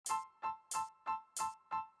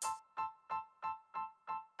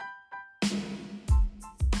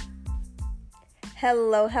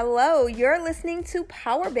Hello, hello. You're listening to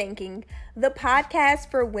Power Banking, the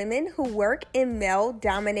podcast for women who work in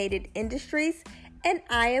male-dominated industries, and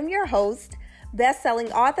I am your host,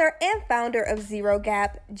 best-selling author and founder of Zero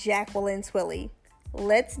Gap, Jacqueline Twilley.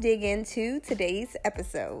 Let's dig into today's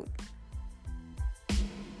episode.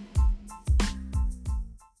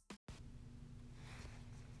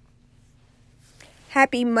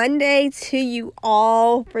 Happy Monday to you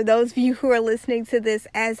all. For those of you who are listening to this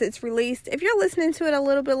as it's released, if you're listening to it a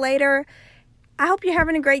little bit later, I hope you're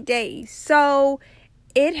having a great day. So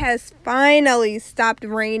it has finally stopped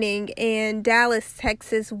raining in Dallas,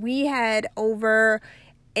 Texas. We had over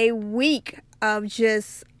a week of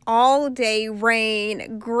just all day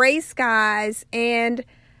rain, gray skies, and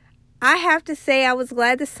I have to say I was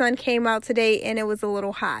glad the sun came out today and it was a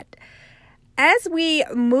little hot. As we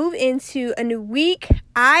move into a new week,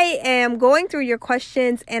 I am going through your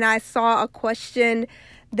questions and I saw a question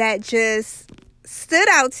that just stood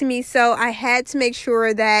out to me. So I had to make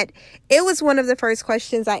sure that it was one of the first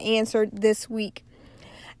questions I answered this week.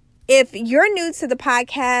 If you're new to the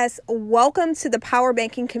podcast, welcome to the Power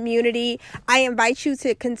Banking community. I invite you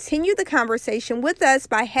to continue the conversation with us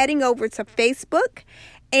by heading over to Facebook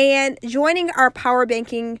and joining our Power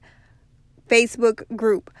Banking Facebook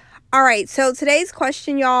group. All right, so today's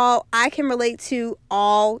question, y'all, I can relate to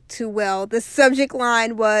all too well. The subject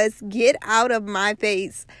line was, "Get out of my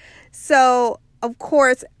face." So, of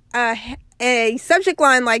course, a subject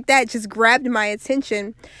line like that just grabbed my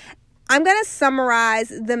attention. I'm going to summarize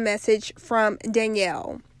the message from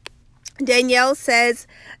Danielle. Danielle says,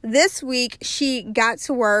 this week she got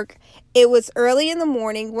to work. It was early in the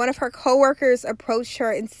morning. One of her coworkers approached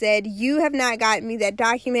her and said, "You have not gotten me that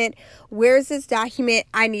document. Where's this document?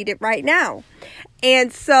 I need it right now."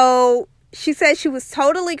 And so she said she was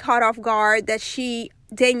totally caught off guard that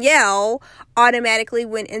Danielle automatically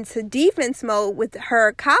went into defense mode with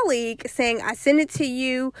her colleague saying, "I sent it to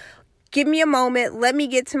you. Give me a moment. Let me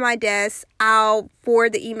get to my desk. I'll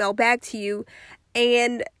forward the email back to you."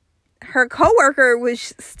 And her coworker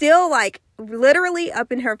was still literally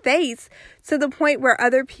up in her face to the point where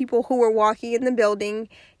other people who were walking in the building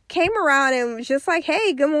came around and was just like,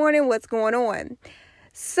 "Hey, good morning. What's going on?"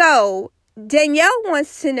 So Danielle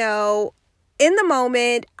wants to know, in the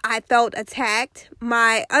moment, I felt attacked.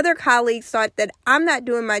 My other colleagues thought that I'm not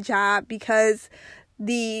doing my job because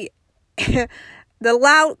the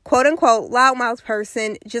loud, quote unquote, loudmouth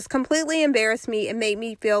person just completely embarrassed me and made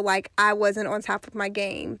me feel like I wasn't on top of my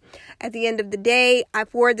game. At the end of the day, I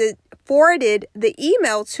forwarded the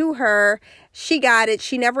email to her. She got it.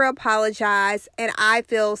 She never apologized. And I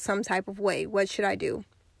feel some type of way. What should I do?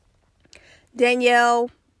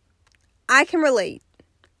 Danielle, I can relate.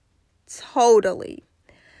 Totally.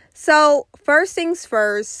 So first things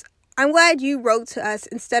first, I'm glad you wrote to us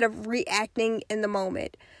instead of reacting in the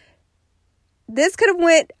moment. This could have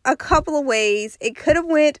went a couple of ways. It could have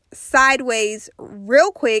went sideways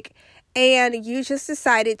real quick, and you just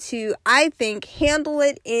decided to, I think, handle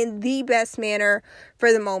it in the best manner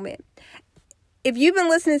for the moment. If you've been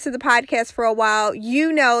listening to the podcast for a while,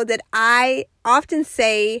 you know that I often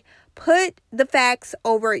say, put the facts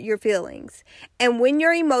over your feelings. And when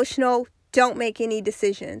you're emotional, don't make any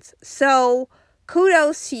decisions. So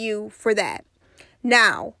kudos to you for that.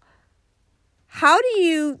 Now, how do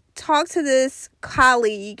you talk to this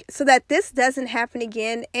colleague so that this doesn't happen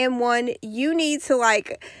again? And one, you need to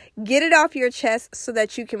get it off your chest so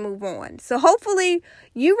that you can move on. So hopefully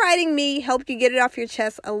you writing me helped you get it off your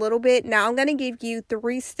chest a little bit. Now I'm going to give you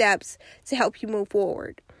 3 steps to help you move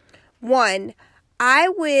forward. 1, I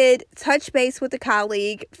would touch base with the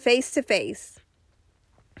colleague face to face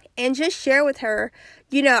and just share with her,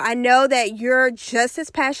 I know that you're just as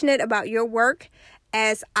passionate about your work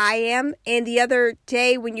as I am. And the other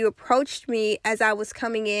day when you approached me as I was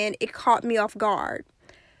coming in, it caught me off guard.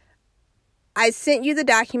 I sent you the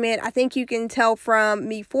document. I think you can tell from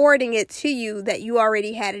me forwarding it to you that you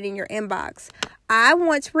already had it in your inbox. I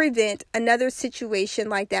want to prevent another situation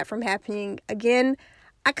like that from happening again.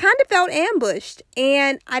 I kind of felt ambushed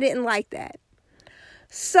and I didn't like that.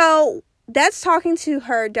 So that's talking to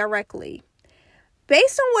her directly.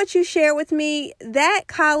 Based on what you shared with me, that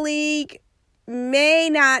colleague may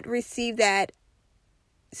not receive that.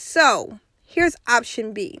 So here's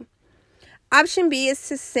option B. Option B is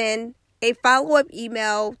to send a follow-up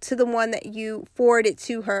email to the one that you forwarded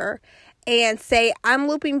to her and say, "I'm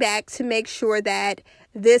looping back to make sure that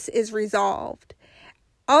this is resolved.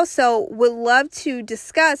 Also, would love to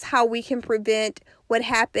discuss how we can prevent what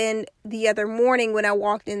happened the other morning when I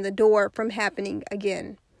walked in the door from happening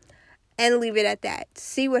again." And leave it at that.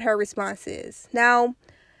 See what her response is. Now,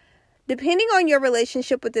 Depending on your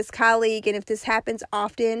relationship with this colleague and if this happens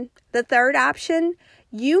often, the third option,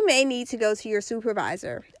 you may need to go to your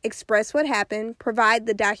supervisor, express what happened, provide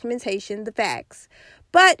the documentation, the facts,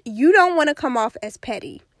 but you don't want to come off as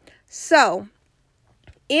petty. So,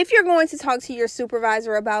 if you're going to talk to your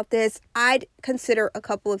supervisor about this, I'd consider a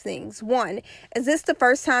couple of things. One, is this the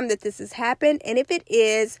first time that this has happened? And if it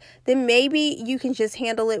is, then maybe you can just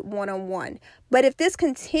handle it one-on-one. But if this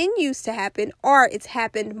continues to happen or it's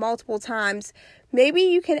happened multiple times, maybe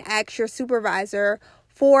you can ask your supervisor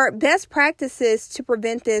for best practices to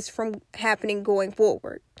prevent this from happening going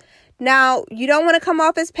forward. Now, you don't want to come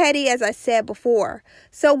off as petty, as I said before.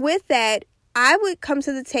 So with that, I would come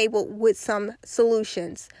to the table with some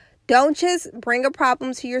solutions. Don't just bring a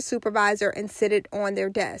problem to your supervisor and sit it on their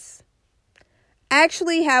desk.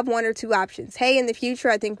 Actually have one or two options. Hey, in the future,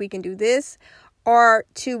 I think we can do this, or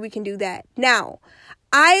two, we can do that. Now,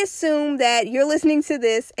 I assume that you're listening to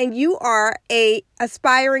this and you are an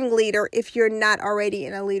aspiring leader if you're not already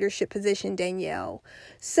in a leadership position, Danielle.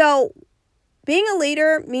 So, being a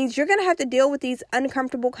leader means you're going to have to deal with these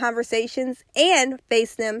uncomfortable conversations and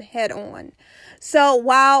face them head on. So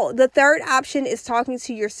while the third option is talking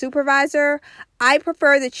to your supervisor, I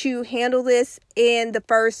prefer that you handle this in the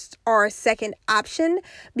first or second option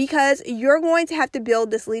because you're going to have to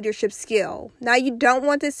build this leadership skill. Now, you don't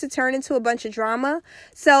want this to turn into a bunch of drama,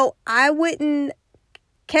 so I wouldn't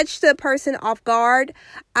catch the person off guard.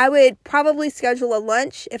 I would probably schedule a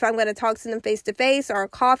lunch if I'm going to talk to them face to face, or a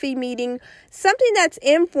coffee meeting, something that's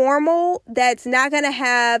informal, that's not going to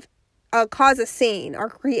have cause a scene or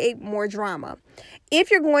create more drama. If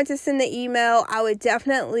you're going to send the email, I would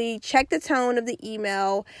definitely check the tone of the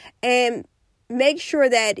email and make sure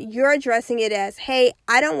that you're addressing it as, hey,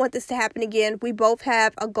 I don't want this to happen again. We both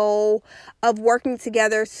have a goal of working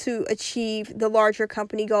together to achieve the larger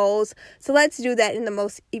company goals. So let's do that in the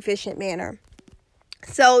most efficient manner.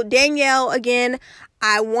 So Danielle, again,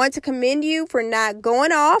 I want to commend you for not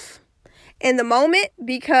going off in the moment,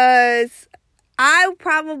 because I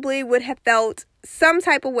probably would have felt some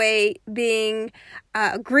type of way being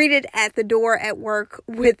greeted at the door at work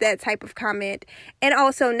with that type of comment, and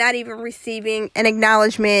also not even receiving an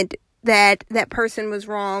acknowledgement that that person was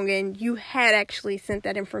wrong and you had actually sent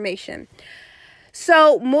that information.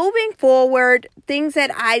 So moving forward, things that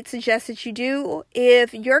I'd suggest that you do,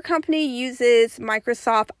 if your company uses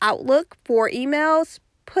Microsoft Outlook for emails,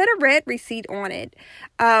 put a red receipt on it.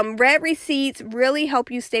 Red receipts really help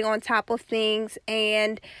you stay on top of things,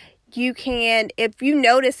 and you can, if you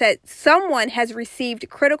notice that someone has received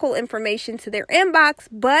critical information to their inbox,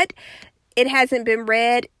 but it hasn't been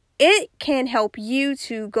read, it can help you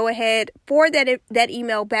to go ahead, forward that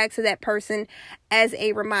email back to that person as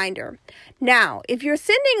a reminder. Now, if you're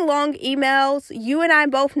sending long emails, you and I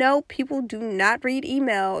both know people do not read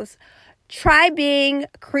emails. Try being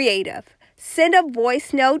creative. Send a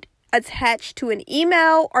voice note attached to an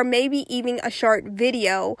email, or maybe even a short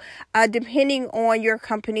video, depending on your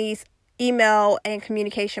company's email and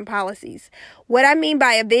communication policies. What I mean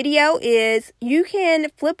by a video is you can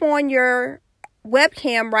flip on your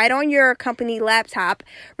webcam right on your company laptop,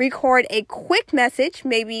 record a quick message,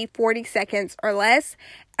 maybe 40 seconds or less,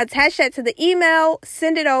 attach that to the email,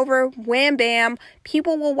 send it over, wham bam.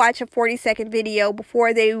 People will watch a 40-second video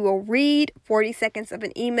before they will read 40 seconds of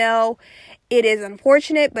an email. It is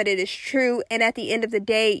unfortunate, but it is true. And at the end of the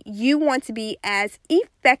day, you want to be as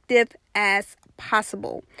effective as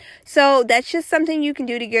possible. So that's just something you can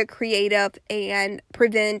do to get creative and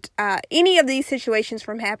prevent any of these situations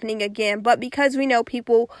from happening again. But because we know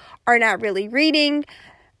people are not really reading,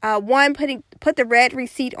 put the red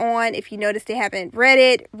receipt on. If you notice they haven't read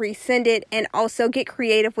it, resend it, and also get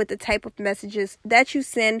creative with the type of messages that you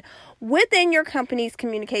send within your company's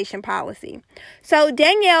communication policy. So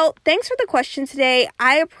Danielle, thanks for the question today.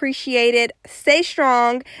 I appreciate it. Stay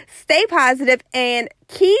strong, stay positive, and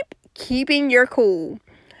keeping your cool.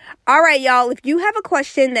 All right, y'all, if you have a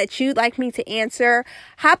question that you'd like me to answer,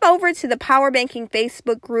 hop over to the Power Banking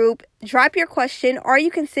Facebook group, drop your question, or you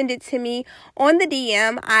can send it to me on the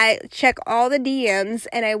DM. I check all the DMs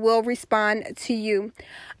and I will respond to you.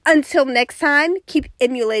 Until next time, keep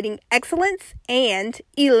emulating excellence and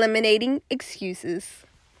eliminating excuses.